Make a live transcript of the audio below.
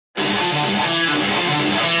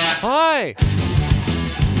Hi.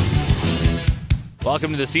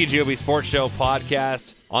 Welcome to the CJOB Sports Show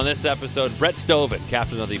podcast. On this episode, Brett Stovin,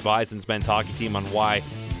 captain of the Bison's men's hockey team, on why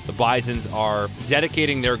the Bisons are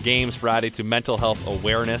dedicating their games Friday to mental health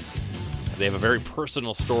awareness. They have a very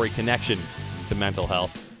personal story connection to mental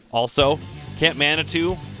health. Also, Camp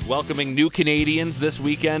Manitou welcoming new Canadians this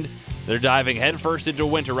weekend. They're diving headfirst into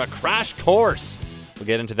winter, a crash course. We'll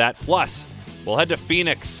get into that. Plus, we'll head to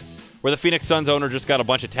Phoenix, where the Phoenix Suns owner just got a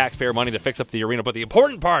bunch of taxpayer money to fix up the arena. But the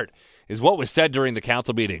important part is what was said during the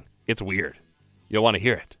council meeting. It's weird. You'll want to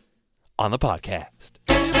hear it on the podcast.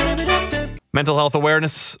 Mental health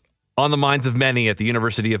awareness on the minds of many at the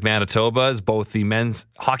University of Manitoba as both the men's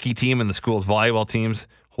hockey team and the school's volleyball teams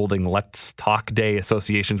holding Let's Talk Day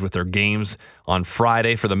associations with their games on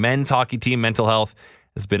Friday. For the men's hockey team, mental health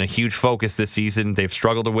has been a huge focus this season. They've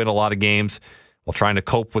struggled to win a lot of games while trying to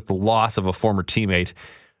cope with the loss of a former teammate.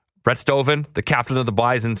 Brett Stovin, the captain of the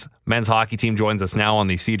Bison's men's hockey team, joins us now on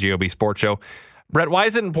the CJOB Sports Show. Brett, why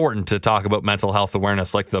is it important to talk about mental health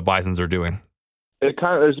awareness like the Bisons are doing?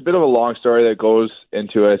 There's a bit of a long story that goes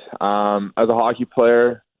into it. As a hockey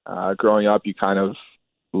player, growing up, you kind of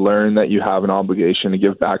learn that you have an obligation to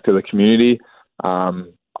give back to the community.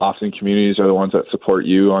 Often communities are the ones that support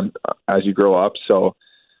you as you grow up. So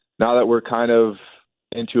now that we're kind of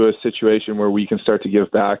into a situation where we can start to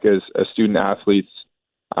give back as student athletes,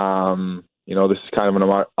 this is kind of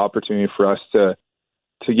an opportunity for us to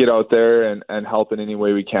get out there and help in any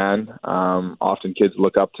way we can. Often kids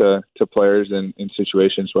look up to players in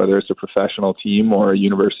situations, whether it's a professional team or a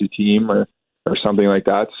university team or something like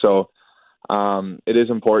that. So it is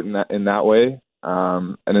important in that way.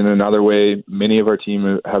 And in another way, many of our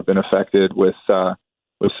team have been affected with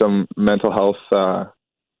some mental health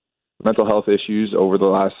issues over the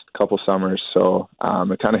last couple summers. So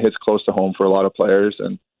it kind of hits close to home for a lot of players.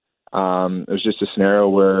 And it was just a scenario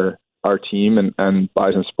where our team and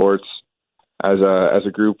Bison Sports as a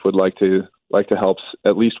group would like to help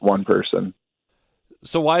at least one person.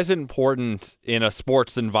 So why is it important in a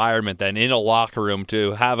sports environment then, in a locker room,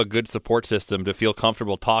 to have a good support system to feel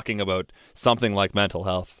comfortable talking about something like mental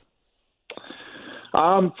health?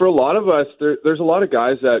 For a lot of us, there's a lot of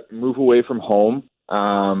guys that move away from home.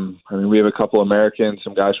 We have a couple Americans,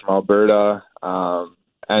 some guys from Alberta,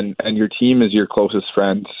 and your team is your closest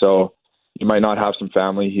friend. So you might not have some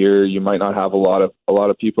family here. You might not have a lot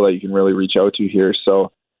of people that you can really reach out to here.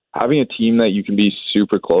 So having a team that you can be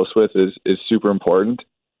super close with is super important.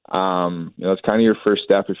 It's kind of your first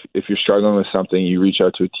step. If you're struggling with something, you reach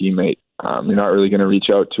out to a teammate. You're not really going to reach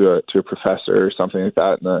out to a professor or something like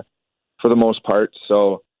that for the most part.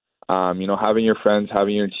 So, having your friends,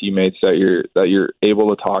 having your teammates that you're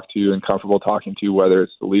able to talk to and comfortable talking to, whether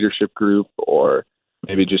it's the leadership group or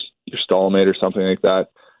maybe just your stallmate or something like that,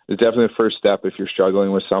 is definitely the first step if you're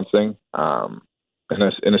struggling with something. In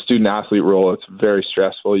a student athlete role, it's very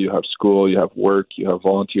stressful. You have school, you have work, you have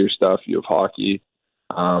volunteer stuff, you have hockey.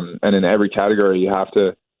 And in every category, you have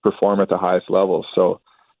to perform at the highest level. So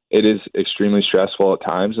it is extremely stressful at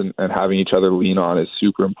times, and having each other lean on is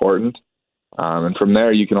super important. And from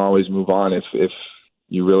there, you can always move on. If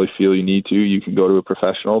you really feel you need to, you can go to a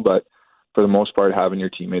professional. But for the most part, having your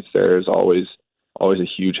teammates there is always a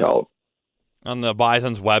huge help. On the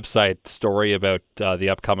Bison's website, story about the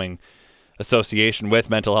upcoming association with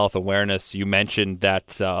mental health awareness, you mentioned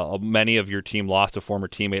that many of your team lost a former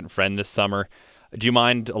teammate and friend this summer. Do you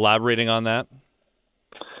mind elaborating on that?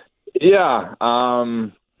 Yeah.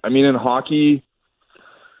 In hockey,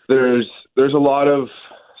 there's a lot of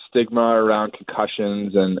stigma around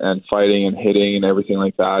concussions and fighting and hitting and everything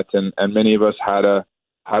like that. And many of us had a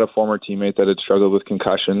former teammate that had struggled with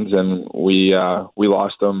concussions, and we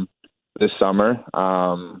lost them this summer.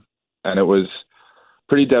 And it was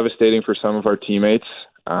pretty devastating for some of our teammates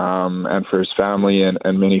and for his family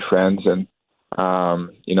and many friends. And,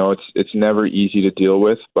 it's never easy to deal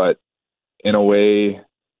with, but in a way,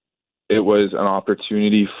 it was an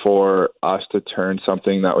opportunity for us to turn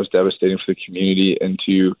something that was devastating for the community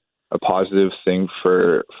into a positive thing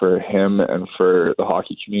for him and for the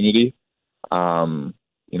hockey community.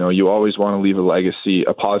 You always want to leave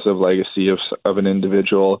a positive legacy of an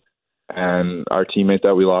individual. And our teammate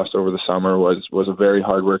that we lost over the summer was a very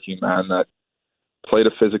hardworking man that played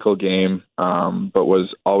a physical game, but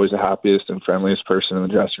was always the happiest and friendliest person in the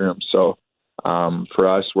dressing room. So for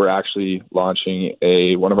us, we're actually launching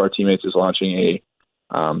one of our teammates is launching a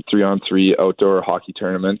 3-on-3 outdoor hockey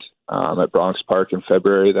tournament at Bronx Park in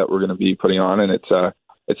February that we're going to be putting on, and it's a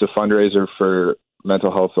fundraiser for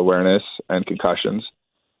mental health awareness and concussions.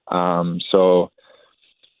 So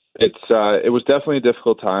it was definitely a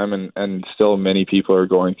difficult time, and still many people are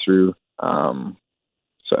going through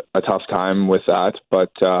a tough time with that.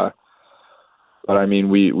 But I mean,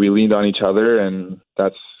 we leaned on each other, and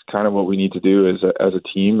that's kind of what we need to do as a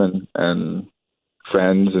team, and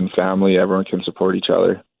friends and family, everyone can support each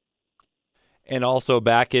other. And also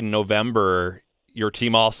back in November, your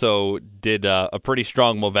team also did a pretty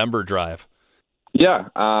strong Movember drive. Yeah,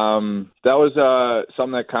 that was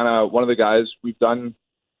something that kind of one of the guys we've done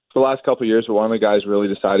for the last couple of years, but one of the guys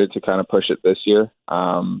really decided to kind of push it this year.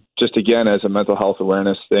 Just again, as a mental health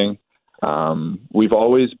awareness thing. We've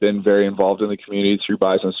always been very involved in the community through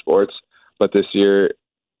Bison Sports, but this year,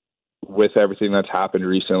 with everything that's happened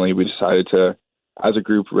recently, we decided to, as a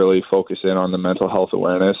group, really focus in on the mental health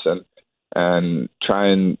awareness and try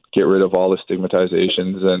and get rid of all the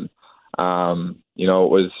stigmatizations. And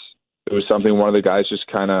it was something one of the guys just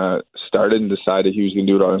kind of started and decided he was going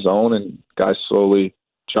to do it on his own, and guys slowly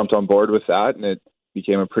jumped on board with that, and it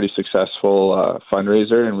became a pretty successful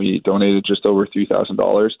fundraiser, and we donated just over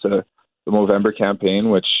 $3,000 to the Movember campaign,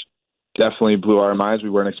 which definitely blew our minds. We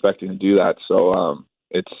weren't expecting to do that. So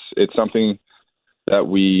it's something that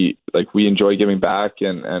we enjoy giving back,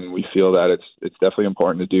 and we feel that it's definitely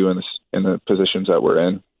important to do in the positions that we're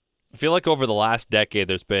in. I feel like over the last decade,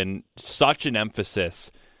 there's been such an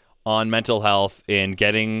emphasis on mental health in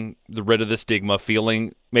getting rid of the stigma,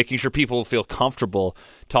 making sure people feel comfortable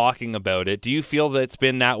talking about it. Do you feel that it's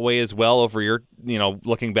been that way as well over your,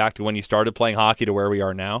 looking back to when you started playing hockey to where we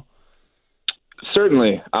are now?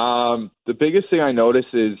 Certainly. The biggest thing I notice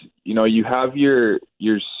is, you have your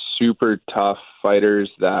super tough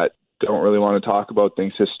fighters that don't really want to talk about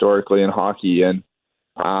things historically in hockey, and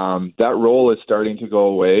that role is starting to go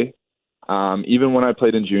away. Even when I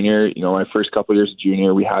played in junior, my first couple of years of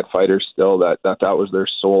junior, we had fighters still that was their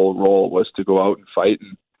sole role, was to go out and fight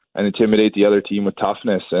and intimidate the other team with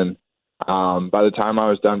toughness. And by the time I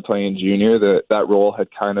was done playing junior, that role had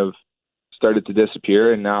kind of started to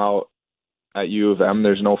disappear. And now at U of M,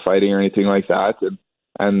 there's no fighting or anything like that.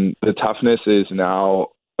 And the toughness is now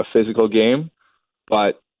a physical game.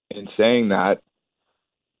 But in saying that,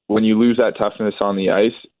 when you lose that toughness on the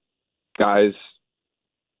ice, guys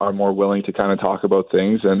are more willing to kind of talk about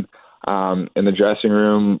things. And in the dressing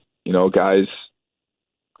room, guys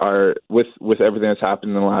are, with everything that's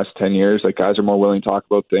happened in the last 10 years, like, guys are more willing to talk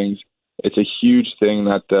about things. It's a huge thing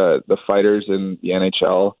that the fighters in the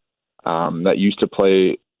NHL that used to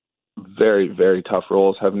play very, very tough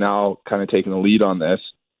roles have now kind of taken the lead on this.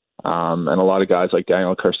 And a lot of guys like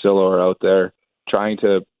Daniel Carcillo are out there trying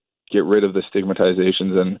to get rid of the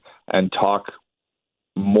stigmatizations and talk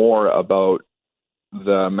more about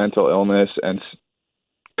the mental illness and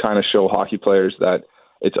kind of show hockey players that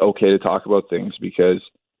it's okay to talk about things, because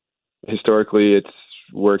historically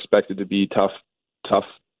we're expected to be tough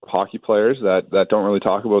hockey players that don't really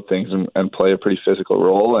talk about things and play a pretty physical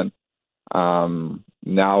role. And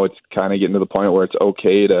now it's kind of getting to the point where it's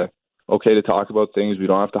okay to talk about things. We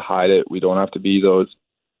don't have to hide it. We don't have to be those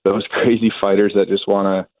crazy fighters that just want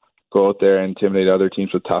to go out there and intimidate other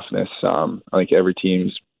teams with toughness. I think every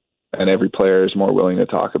team's and every player is more willing to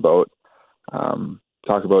talk about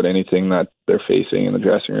anything that they're facing in the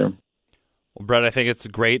dressing room. Well, Brett, I think it's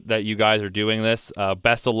great that you guys are doing this.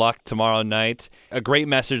 Best of luck tomorrow night. A great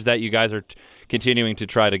message that you guys are continuing to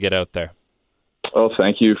try to get out there. Well,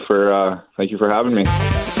 thank you for having me.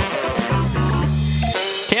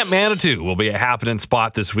 Camp Manitou will be a happening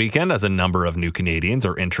spot this weekend as a number of new Canadians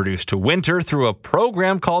are introduced to winter through a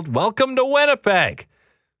program called Welcome to Winnipeg.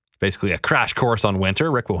 Basically a crash course on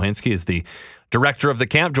winter. Rick Wohinski is the director of the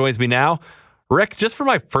camp, joins me now. Rick, just for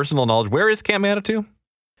my personal knowledge, where is Camp Manitou?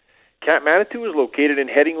 Camp Manitou is located in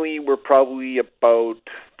Headingley. We're probably about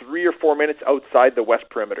 3 or 4 minutes outside the west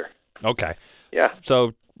perimeter. Okay. Yeah.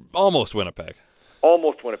 So almost Winnipeg.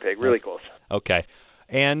 Almost Winnipeg, really close. Okay.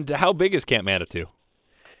 And how big is Camp Manitou?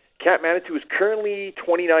 Camp Manitou is currently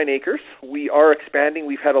 29 acres. We are expanding.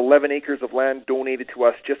 We've had 11 acres of land donated to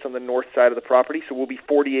us just on the north side of the property, so we'll be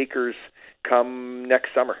 40 acres come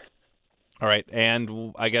next summer. All right,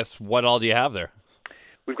 and I guess what all do you have there?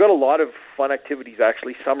 We've got a lot of fun activities,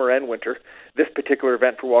 actually, summer and winter. This particular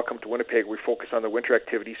event for Welcome to Winnipeg, we focus on the winter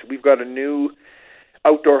activities. So we've got a new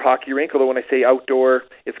outdoor hockey rink, although when I say outdoor,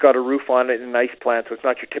 it's got a roof on it and an ice plant, so it's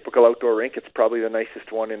not your typical outdoor rink. It's probably the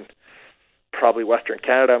nicest one in probably Western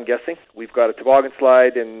Canada, I'm guessing. We've got a toboggan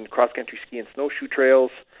slide and cross-country ski and snowshoe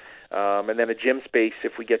trails, and then a gym space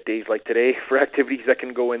if we get days like today for activities that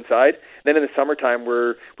can go inside. Then in the summertime,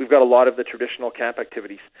 we've got a lot of the traditional camp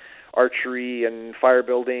activities, archery and fire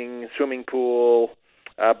building, swimming pool,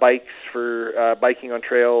 bikes for biking on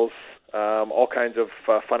trails, all kinds of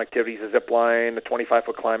fun activities, a zip line, a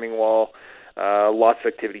 25-foot climbing wall, lots of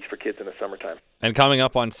activities for kids in the summertime. And coming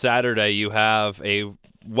up on Saturday, you have a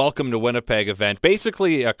Welcome to Winnipeg event.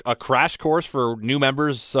 Basically a crash course for new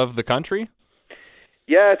members of the country?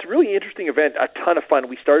 Yeah, it's a really interesting event, a ton of fun.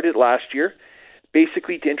 We started last year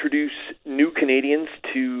basically to introduce new Canadians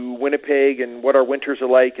to Winnipeg and what our winters are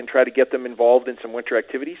like and try to get them involved in some winter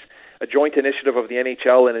activities. A joint initiative of the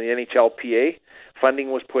NHL and the NHLPA.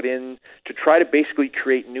 Funding was put in to try to basically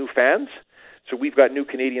create new fans. So we've got new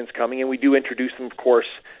Canadians coming, and we do introduce them, of course,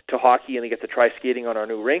 to hockey, and they get to try skating on our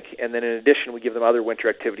new rink. And then in addition, we give them other winter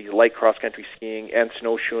activities like cross-country skiing and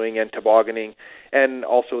snowshoeing and tobogganing. And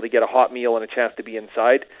also they get a hot meal and a chance to be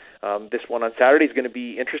inside. This one on Saturday is going to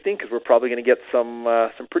be interesting because we're probably going to get some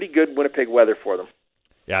pretty good Winnipeg weather for them.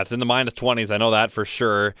 Yeah, it's in the -20s. I know that for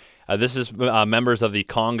sure. This is members of the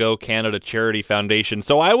Congo Canada Charity Foundation.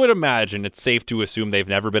 So I would imagine it's safe to assume they've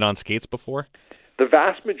never been on skates before? The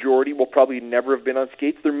vast majority will probably never have been on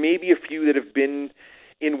skates. There may be a few that have been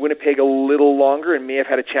in Winnipeg a little longer and may have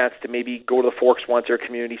had a chance to maybe go to the Forks once or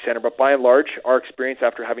community center. But by and large, our experience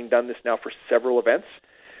after having done this now for several events,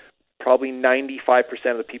 probably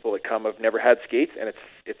 95% of the people that come have never had skates, and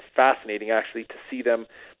it's fascinating actually to see them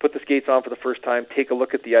put the skates on for the first time, take a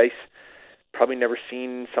look at the ice, probably never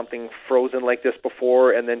seen something frozen like this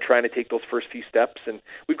before, and then trying to take those first few steps. And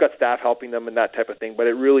we've got staff helping them and that type of thing, but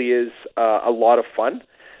it really is a lot of fun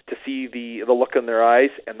to see the look in their eyes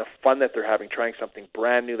and the fun that they're having trying something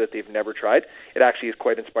brand new that they've never tried. It actually is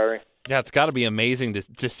quite inspiring. Yeah, it's got to be amazing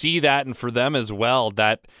to see that, and for them as well,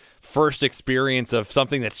 that first experience of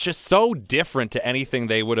something that's just so different to anything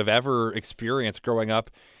they would have ever experienced growing up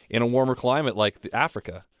in a warmer climate like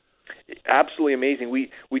Africa. Absolutely amazing.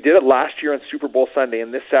 We did it last year on Super Bowl Sunday,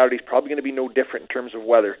 and this Saturday is probably going to be no different in terms of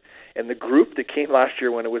weather. And the group that came last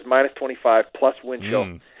year when it was -25 plus wind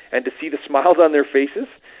chill, and to see the smiles on their faces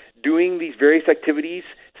doing these various activities,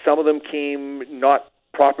 some of them came not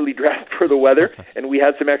properly dressed for the weather, and we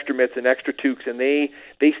had some extra mitts and extra toques, and they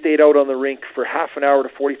stayed out on the rink for half an hour to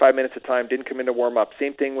 45 minutes at a time, didn't come in to warm up.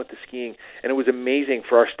 Same thing with the skiing, and it was amazing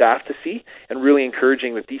for our staff to see and really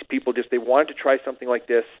encouraging that these people they wanted to try something like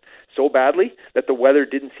this so badly that the weather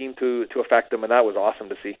didn't seem to affect them, and that was awesome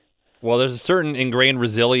to see. Well, there's a certain ingrained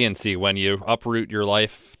resiliency when you uproot your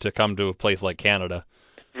life to come to a place like Canada.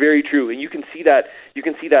 Very true, and you can see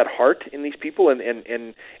that heart in these people, and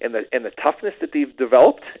the toughness that they've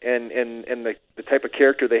developed, and the type of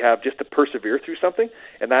character they have just to persevere through something,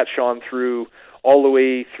 and that shone through all the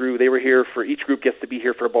way through. They were here for each group gets to be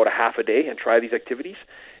here for about a half a day and try these activities,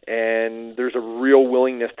 and there's a real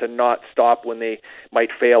willingness to not stop when they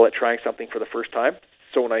might fail at trying something for the first time.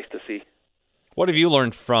 So nice to see. What have you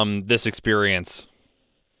learned from this experience?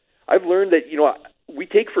 I've learned that we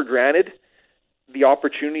take for granted the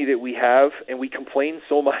opportunity that we have, and we complain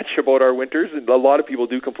so much about our winters, and a lot of people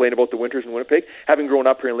do complain about the winters in Winnipeg. Having grown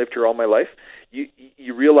up here and lived here all my life,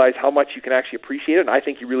 you realize how much you can actually appreciate it, and I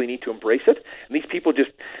think you really need to embrace it. And these people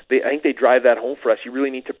I think they drive that home for us. You really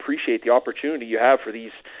need to appreciate the opportunity you have for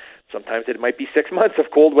these, sometimes it might be 6 months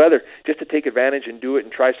of cold weather, just to take advantage and do it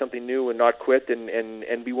and try something new and not quit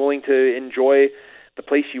and be willing to enjoy the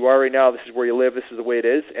place you are right now. This is where you live. This is the way it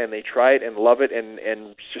is, and they try it and love it, and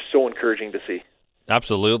it's just so encouraging to see.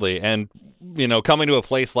 Absolutely. And, coming to a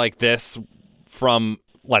place like this from,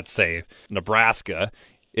 let's say, Nebraska,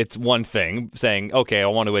 it's one thing saying, okay, I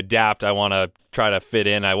want to adapt. I want to try to fit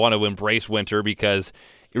in. I want to embrace winter because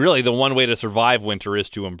really the one way to survive winter is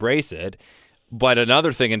to embrace it. But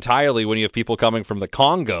another thing entirely when you have people coming from the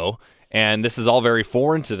Congo, and this is all very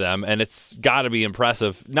foreign to them, and it's got to be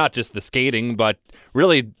impressive, not just the skating, but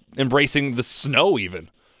really embracing the snow even.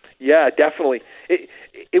 Yeah, definitely.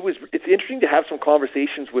 It's interesting to have some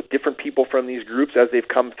conversations with different people from these groups as they've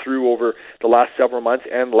come through over the last several months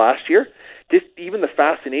and last year. Just even the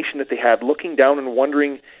fascination that they had, looking down and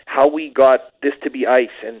wondering how we got this to be ice,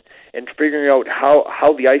 and figuring out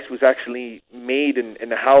how the ice was actually made,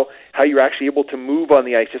 and how you're actually able to move on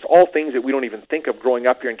the ice. Just all things that we don't even think of growing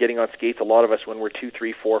up here and getting on skates, a lot of us when we're 2,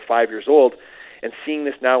 3, 4, 5 years old, and seeing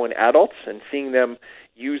this now in adults and seeing them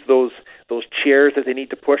use those chairs that they need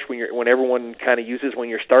to push when everyone kind of uses when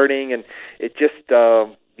you're starting, and it just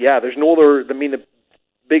there's no other. I mean, the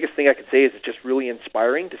biggest thing I could say is it's just really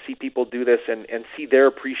inspiring to see people do this and see their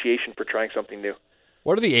appreciation for trying something new.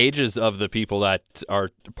 What are the ages of the people that are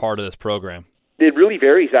part of this program? It really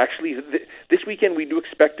varies, actually. This weekend we do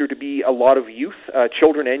expect there to be a lot of youth,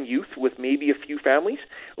 children and youth, with maybe a few families,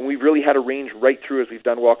 and we've really had a range right through as we've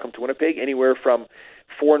done Welcome to Winnipeg, anywhere from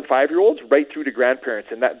 4 and 5-year-olds right through to grandparents.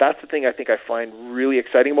 And that's the thing I think I find really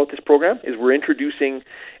exciting about this program is we're introducing,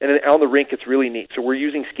 and on the rink it's really neat. So we're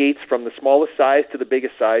using skates from the smallest size to the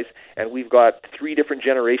biggest size, and we've got 3 different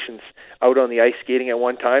generations out on the ice skating at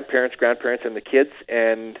one time, parents, grandparents, and the kids.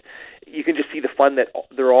 And you can just see the fun that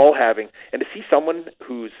they're all having. And to see someone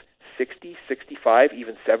who's 60, 65,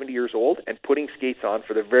 even 70 years old and putting skates on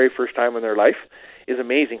for the very first time in their life is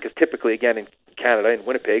amazing, because typically, again, in Canada, in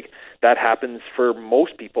Winnipeg, that happens for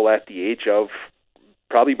most people at the age of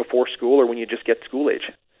probably before school or when you just get school age.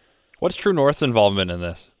 What's True North's involvement in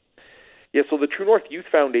this? Yeah, so the True North Youth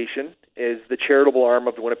Foundation is the charitable arm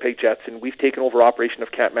of the Winnipeg Jets, and we've taken over operation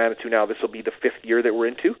of Camp Manitou now. This will be the 5th year that we're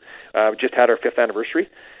into. We just had our 5th anniversary.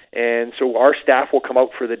 And so our staff will come out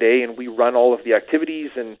for the day, and we run all of the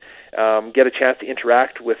activities and get a chance to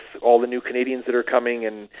interact with all the new Canadians that are coming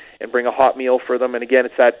and bring a hot meal for them. And again,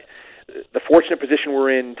 it's the fortunate position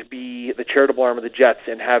we're in to be the charitable arm of the Jets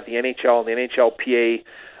and have the NHL and the NHLPA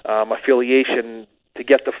affiliation to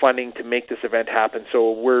get the funding to make this event happen.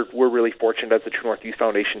 So we're really fortunate as the True North Youth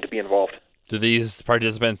Foundation to be involved. Do these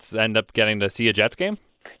participants end up getting to see a Jets game?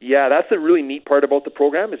 Yeah, that's the really neat part about the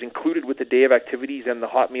program, is included with the day of activities and the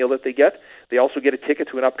hot meal that they get. They also get a ticket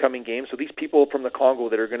to an upcoming game. So these people from the Congo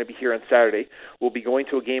that are going to be here on Saturday will be going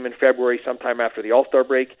to a game in February sometime after the All-Star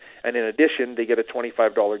break. And in addition, they get a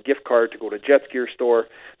 $25 gift card to go to Jets Gear Store.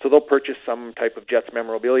 So they'll purchase some type of Jets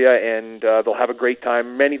memorabilia, and they'll have a great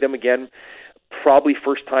time. Many of them, again, probably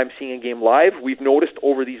first time seeing a game live. We've noticed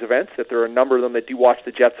over these events that there are a number of them that do watch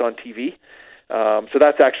the Jets on TV. So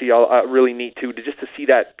that's actually really neat, too, to see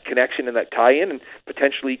that connection and that tie-in, and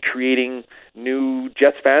potentially creating new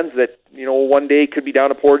Jets fans that, one day could be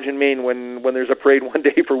down at Portage in Maine when there's a parade one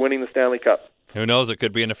day for winning the Stanley Cup. Who knows? It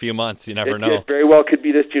could be in a few months. You never know. It very well could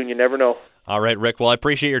be this June. You never know. All right, Rick. Well, I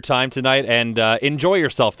appreciate your time tonight, and enjoy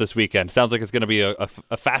yourself this weekend. Sounds like it's going to be a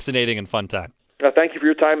fascinating and fun time. Thank you for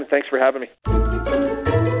your time, and thanks for having me.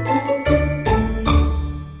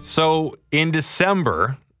 So in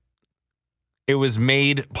December, it was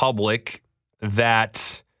made public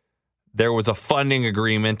that there was a funding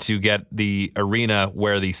agreement to get the arena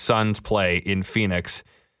where the Suns play in Phoenix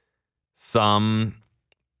some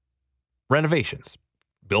renovations.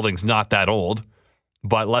 Building's not that old,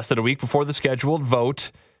 but less than a week before the scheduled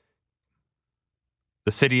vote,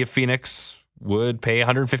 the city of Phoenix would pay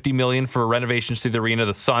 $150 million for renovations to the arena.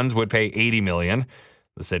 The Suns would pay $80 million.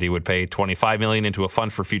 The city would pay $25 million into a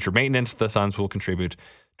fund for future maintenance. The Suns will contribute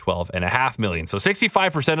 $12.5 million. So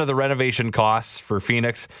 65% of the renovation costs for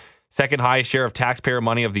Phoenix. Second highest share of taxpayer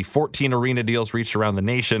money of the 14 arena deals reached around the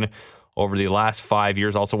nation over the last 5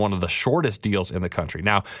 years. Also one of the shortest deals in the country.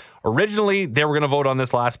 Now, originally they were going to vote on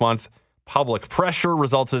this last month. Public pressure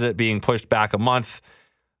resulted in it being pushed back a month.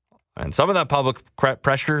 And some of that public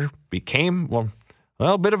pressure became, well,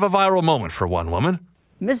 a bit of a viral moment for one woman.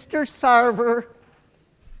 Mr. Sarver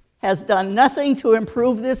has done nothing to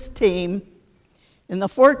improve this team. In the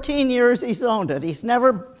 14 years he's owned it, he's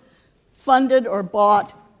never funded or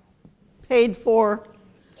bought, paid for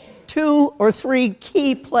 2 or 3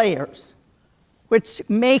 key players, which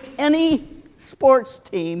make any sports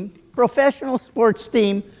team, professional sports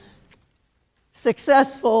team,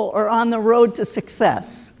 successful or on the road to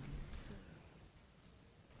success.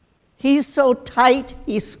 He's so tight,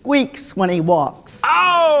 he squeaks when he walks.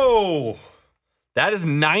 Oh! That is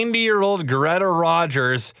 90-year-old Greta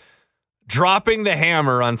Rogers dropping the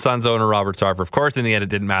hammer on Suns owner Robert Sarver. Of course, in the end, it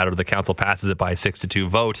didn't matter. The council passes it by a 6-2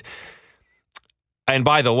 vote. And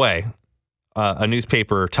by the way, a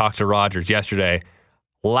newspaper talked to Rogers yesterday,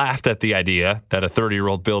 laughed at the idea that a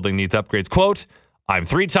 30-year-old building needs upgrades. Quote, "I'm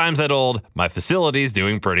 3 times that old. My facility's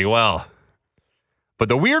doing pretty well." But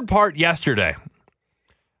the weird part yesterday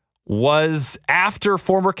was after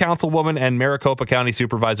former councilwoman and Maricopa County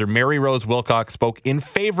Supervisor Mary Rose Wilcox spoke in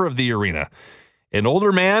favor of the arena. An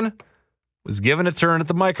older man was given a turn at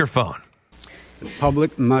the microphone. The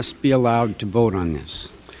public must be allowed to vote on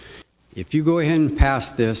this. If you go ahead and pass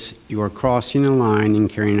this, you are crossing a line and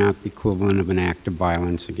carrying out the equivalent of an act of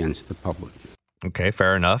violence against the public. Okay,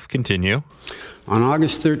 fair enough. Continue. On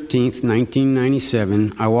August 13th,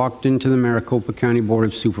 1997, I walked into the Maricopa County Board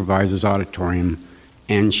of Supervisors auditorium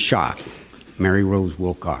and shot Mary Rose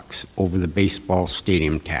Wilcox over the baseball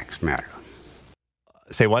stadium tax matter.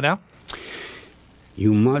 Say what now?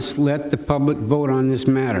 You must let the public vote on this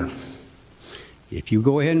matter. If you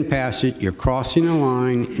go ahead and pass it, you're crossing a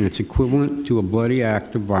line, and it's equivalent to a bloody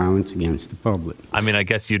act of violence against the public. I mean, I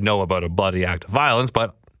guess you'd know about a bloody act of violence,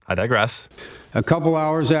 but I digress. A couple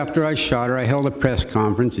hours after I shot her, I held a press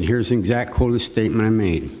conference, and here's an exact quote of the statement I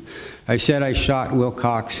made. I said I shot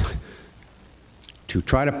Wilcox to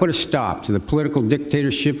try to put a stop to the political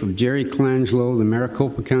dictatorship of Jerry Colangelo, the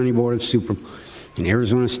Maricopa County Board of Supervisors, and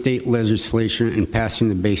Arizona State Legislature in passing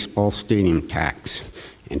the baseball stadium tax,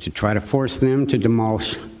 and to try to force them to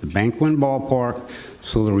demolish the Bank One ballpark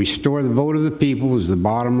so they'll restore the vote of the people is the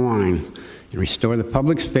bottom line, and restore the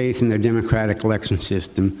public's faith in their democratic election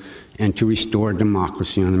system, and to restore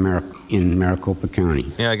democracy in Maricopa County.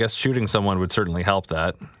 Yeah, I guess shooting someone would certainly help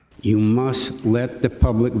that. You must let the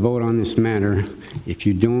public vote on this matter. If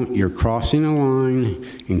you don't, you're crossing a line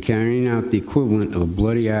and carrying out the equivalent of a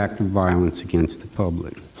bloody act of violence against the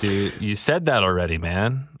public. Dude, you said that already,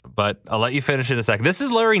 man, but I'll let you finish in a second. This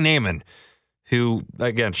is Larry Naiman, who,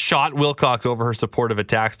 again, shot Wilcox over her support of a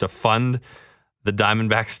tax to fund the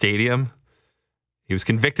Diamondback Stadium. He was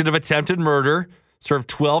convicted of attempted murder, served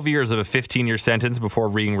 12 years of a 15-year sentence before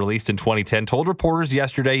being released in 2010. Told reporters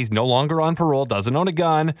yesterday he's no longer on parole, doesn't own a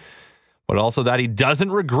gun, but also that he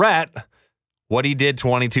doesn't regret what he did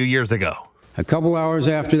 22 years ago. A couple hours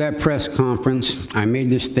after that press conference, I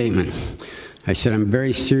made this statement. I said, I'm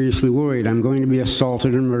very seriously worried I'm going to be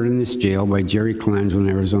assaulted and murdered in this jail by Jerry Colangelo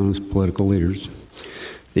and Arizona's political leaders.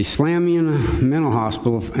 They slammed me in a mental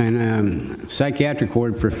hospital and a psychiatric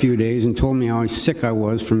ward for a few days and told me how sick I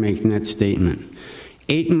was for making that statement.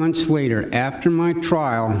 8 months later, after my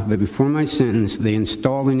trial, but before my sentence, they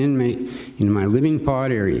installed an inmate in my living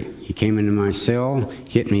pod area. He came into my cell,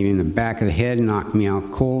 hit me in the back of the head, knocked me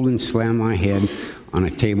out cold, and slammed my head on a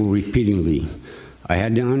table repeatedly. I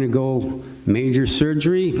had to undergo major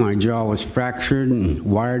surgery. My jaw was fractured and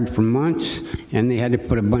wired for months, and they had to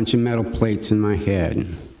put a bunch of metal plates in my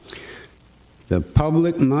head. The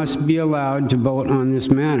public must be allowed to vote on this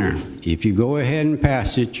matter. If you go ahead and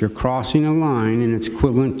pass it, you're crossing a line, and it's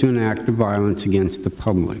equivalent to an act of violence against the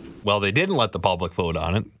public. Well, they didn't let the public vote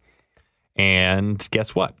on it. And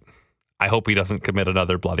guess what? I hope he doesn't commit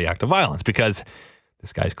another bloody act of violence, because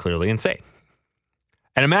this guy's clearly insane.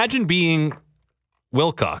 And imagine being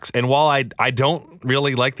Wilcox. And while I don't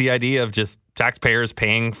really like the idea of just taxpayers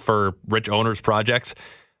paying for rich owners' projects,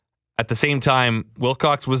 at the same time,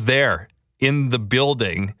 Wilcox was there in the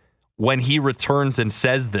building when he returns and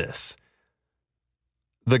says this.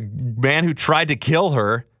 The man who tried to kill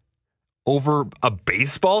her over a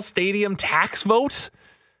baseball stadium tax vote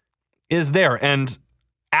is there. And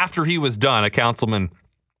after he was done, a councilman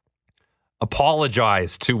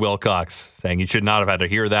apologized to Wilcox, saying he should not have had to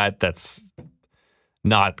hear that. That's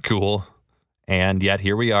not cool. And yet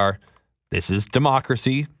here we are. This is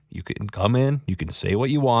democracy. You can come in, you can say what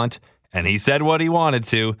you want. And he said what he wanted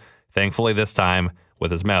to. Thankfully, this time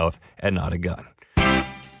with his mouth and not a gun.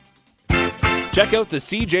 Check out the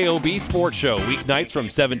CJOB Sports Show weeknights from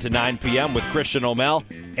 7 to 9 p.m. with Christian O'Mell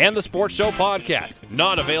and the Sports Show podcast.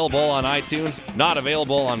 Not available on iTunes, not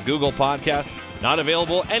available on Google Podcasts, not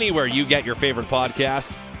available anywhere you get your favorite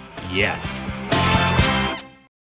podcasts yet.